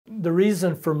The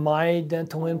reason for my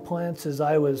dental implants is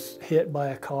I was hit by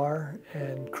a car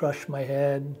and crushed my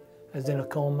head, I was in a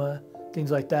coma,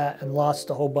 things like that, and lost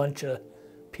a whole bunch of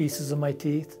pieces of my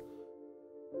teeth.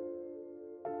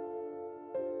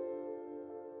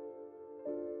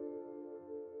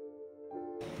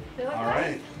 All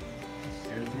right,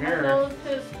 here's the mirror. Are those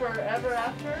his forever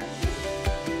after?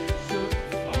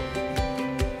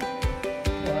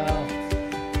 Wow.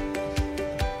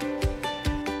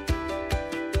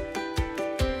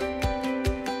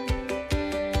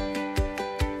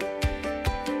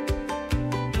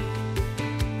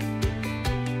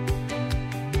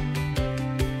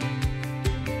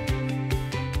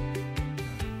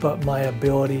 But my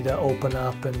ability to open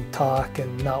up and talk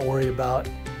and not worry about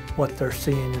what they're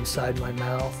seeing inside my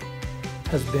mouth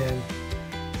has been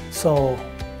so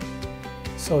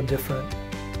different,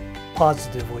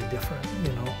 positively different,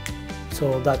 you know.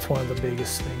 So that's one of the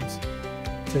biggest things.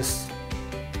 Just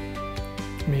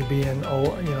me being,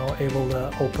 you know, able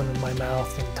to open my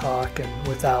mouth and talk and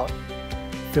without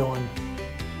feeling,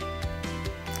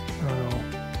 I don't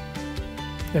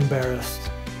know, embarrassed.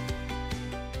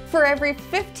 For every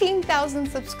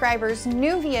 15,000 subscribers,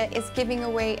 Nuvia is giving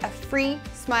away a free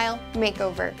smile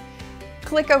makeover.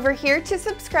 Click over here to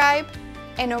subscribe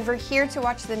and over here to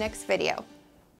watch the next video.